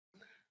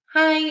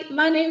Hi,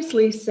 my name's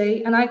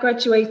Lucy and I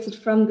graduated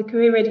from the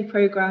Career Ready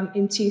programme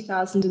in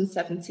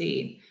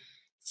 2017.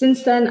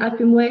 Since then, I've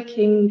been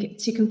working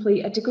to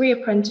complete a degree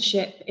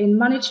apprenticeship in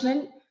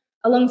management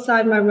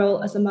alongside my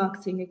role as a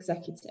marketing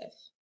executive.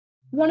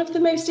 One of the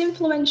most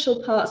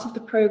influential parts of the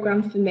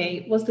programme for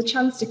me was the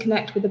chance to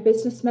connect with a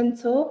business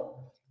mentor.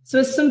 So,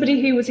 as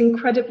somebody who was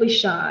incredibly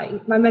shy,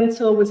 my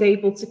mentor was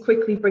able to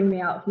quickly bring me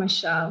out of my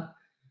shell.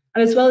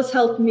 And as well as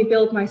helping me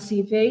build my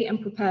CV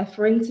and prepare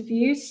for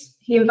interviews,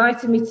 he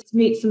invited me to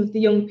meet some of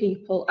the young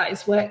people at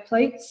his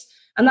workplace.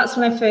 And that's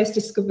when I first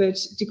discovered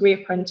degree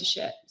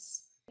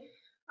apprenticeships.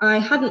 I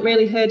hadn't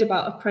really heard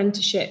about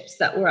apprenticeships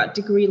that were at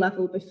degree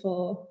level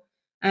before,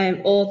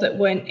 or that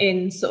weren't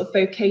in sort of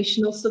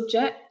vocational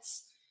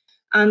subjects.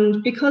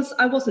 And because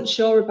I wasn't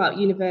sure about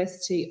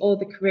university or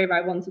the career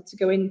I wanted to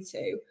go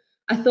into,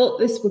 I thought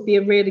this would be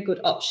a really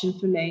good option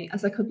for me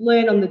as I could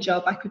learn on the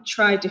job, I could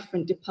try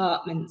different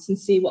departments and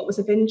see what was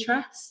of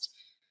interest.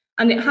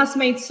 And it has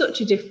made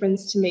such a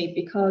difference to me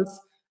because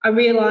I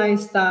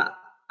realised that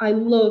I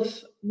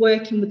love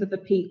working with other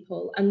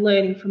people and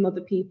learning from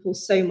other people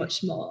so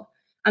much more.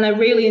 And I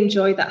really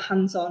enjoy that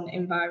hands-on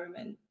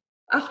environment.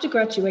 After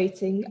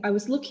graduating, I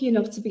was lucky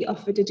enough to be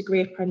offered a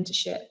degree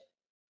apprenticeship.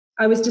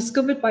 I was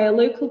discovered by a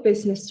local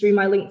business through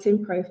my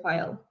LinkedIn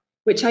profile,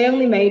 which I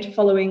only made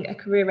following a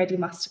Career Ready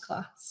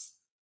masterclass.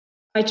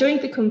 I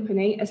joined the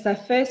company as their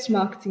first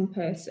marketing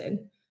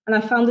person, and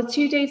I found the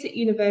 2 days at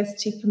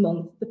university per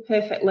month the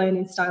perfect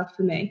learning style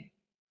for me.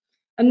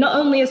 And not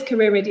only has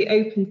Career Ready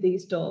opened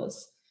these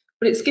doors,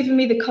 but it's given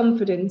me the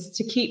confidence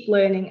to keep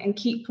learning and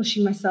keep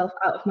pushing myself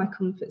out of my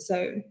comfort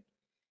zone.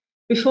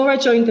 Before I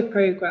joined the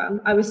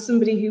programme, I was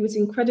somebody who was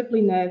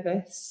incredibly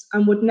nervous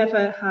and would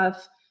never have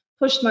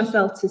pushed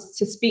myself to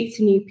speak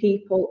to new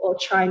people or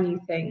try new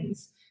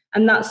things.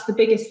 And that's the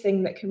biggest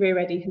thing that Career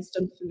Ready has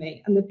done for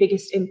me and the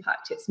biggest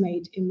impact it's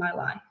made in my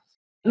life.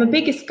 My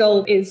biggest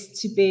goal is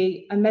to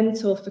be a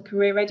mentor for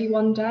Career Ready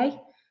one day.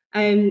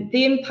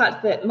 The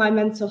impact that my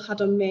mentor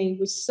had on me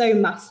was so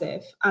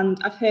massive, and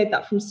I've heard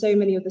that from so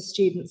many other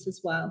students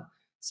as well.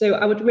 So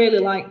I would really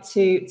like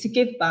to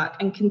give back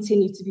and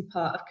continue to be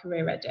part of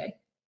Career Ready.